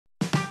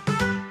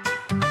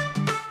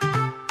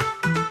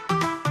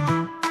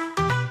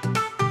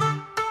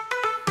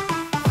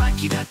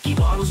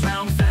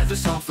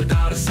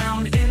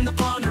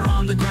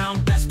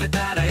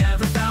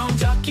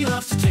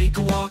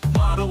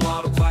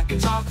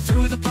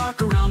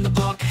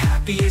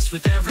happiest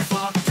with every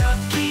flock.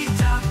 Ducky,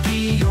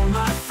 ducky, you're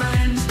my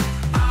friend.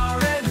 Our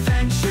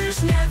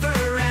adventures never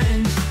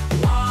end.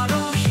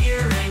 Waddle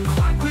here and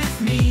quack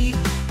with me.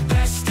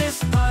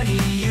 Bestest buddy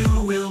you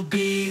will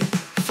be.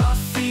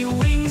 Fluffy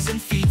wings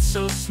and feet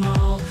so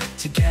small.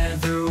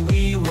 Together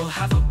we will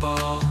have a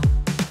ball.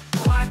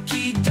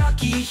 Quacky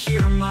Ducky,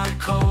 hear my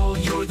call.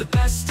 You're the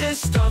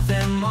bestest of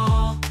them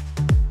all.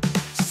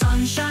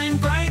 Sunshine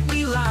bright,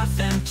 we laugh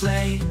and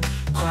play.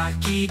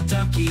 Quacky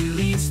Ducky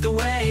leads the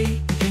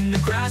way. In the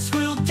grass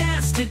we'll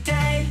dance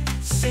today,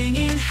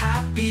 singing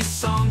happy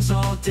songs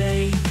all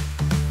day.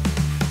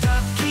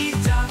 Ducky,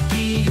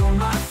 ducky, you're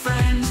my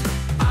friend.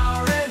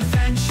 Our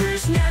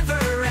adventures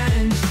never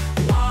end.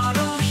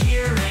 Waddle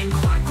here and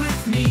quack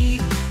with me.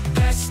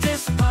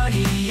 Bestest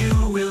buddy you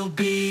will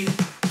be.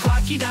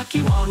 Quacky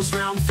Ducky waddles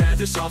round,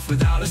 feathers off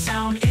without a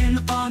sound. In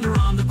the pond or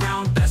on the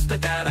ground, best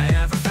pet that I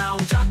ever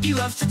found. Ducky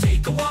loves to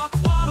take a walk,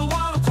 waddle,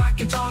 waddle, quack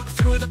and talk.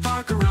 Through the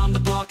park, around the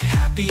block,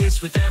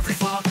 happiest with every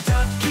flock.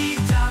 Ducky,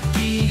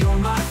 ducky, you're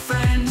my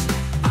friend.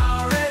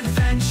 Our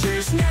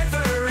adventures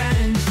never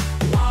end.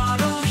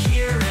 Waddle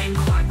here and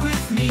quack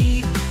with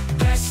me.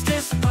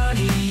 Bestest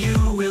buddy you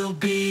will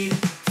be.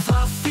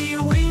 Fluffy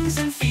wings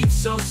and feet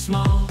so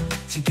small.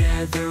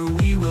 Together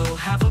we will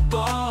have a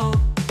ball.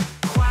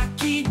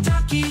 Quacky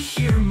Ducky,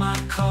 hear my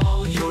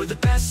call. You're the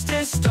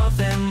bestest of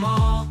them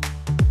all.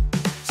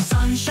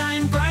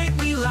 Sunshine bright,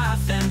 we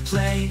laugh and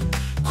play.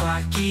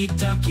 Quacky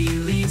Ducky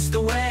leads the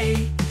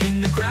way.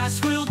 In the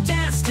grass we'll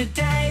dance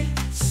today,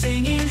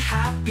 singing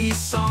happy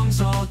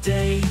songs all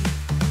day.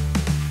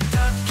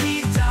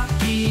 Ducky,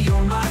 ducky,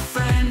 you're my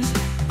friend.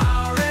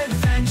 Our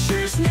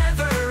adventures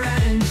never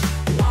end.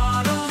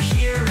 Waddle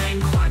here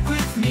and quack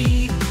with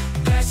me.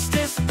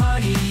 Bestest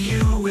buddy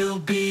you will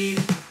be.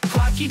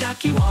 Quacky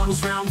Ducky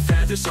waddles round,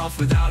 feathers off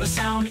without a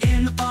sound.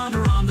 In the pond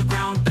or on the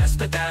ground, best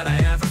pet that I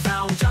ever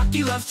found.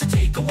 Ducky loves to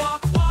take a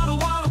walk, waddle,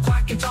 waddle,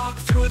 quack and talk.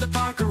 Through the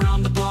park,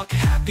 around the block,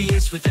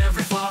 happiest with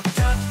every flock.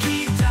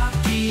 Ducky,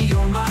 ducky,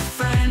 you're my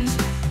friend.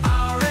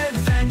 Our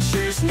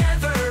adventures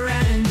never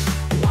end.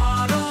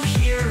 Waddle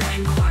here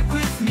and quack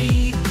with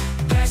me.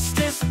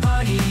 Bestest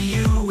buddy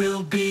you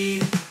will be.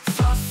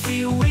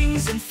 Fluffy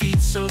wings and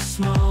feet so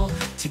small.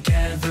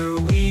 Together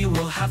we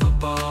will have a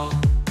ball.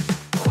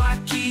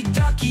 Quacky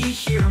Ducky,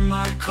 hear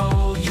my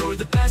call. You're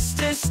the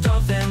bestest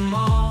of them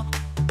all.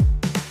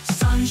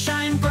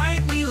 Sunshine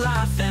bright, we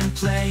laugh and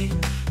play.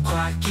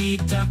 Quacky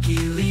Ducky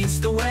leads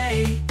the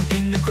way.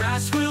 In the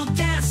grass we'll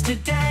dance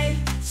today,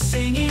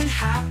 singing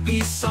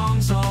happy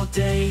songs all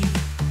day.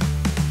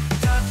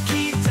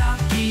 Ducky,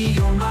 ducky,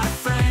 you're my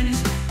friend.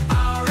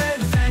 Our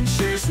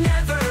adventures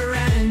never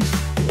end.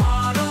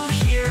 Waddle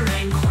here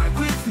and quack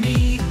with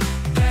me.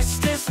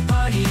 Bestest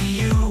buddy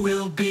you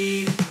will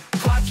be. Fluffy wings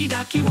and feet so small. Together we will have a ball. Quacky Ducky, hear my call. You're the bestest of them all. Sunshine bright, we laugh and play. Quacky Ducky leads the way. In the grass we'll dance today, singing happy songs all day. Ducky, ducky, you're my friend. Our adventures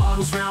never end. Waddle here and quack with me. Bestest buddy you will be. Quacky Ducky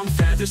waddles round,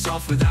 feathers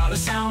off without a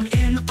sound.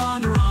 In the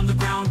pond or on the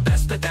ground,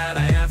 best pet that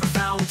I ever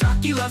found.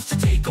 Ducky loves to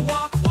take a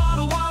walk,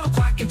 waddle, waddle,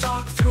 quack and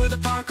talk. Through the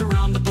park,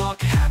 around the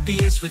block,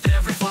 happiest with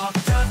every flock.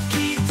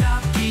 Ducky,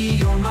 ducky,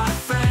 you're my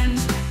friend.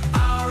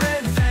 Our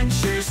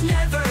adventures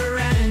never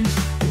end.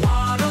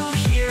 Waddle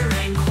here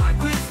and quack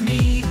with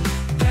me.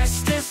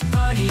 Bestest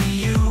buddy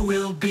you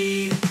will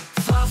be.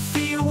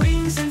 Fluffy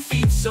wings and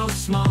feet so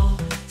small.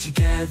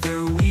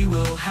 Together we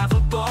will have a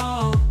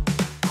ball.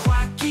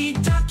 Quacky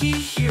Ducky,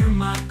 hear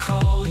my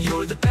call.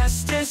 You're the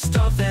bestest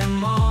of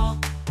them all.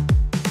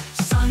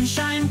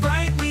 Sunshine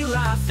bright, we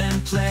laugh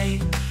and play.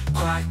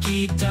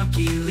 Quacky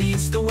Ducky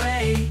leads the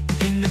way.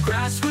 In the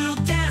grass we'll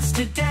dance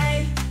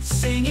today,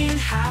 singing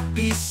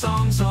happy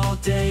songs all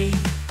day.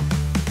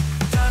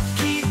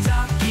 Ducky,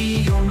 ducky,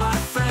 you're my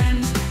friend.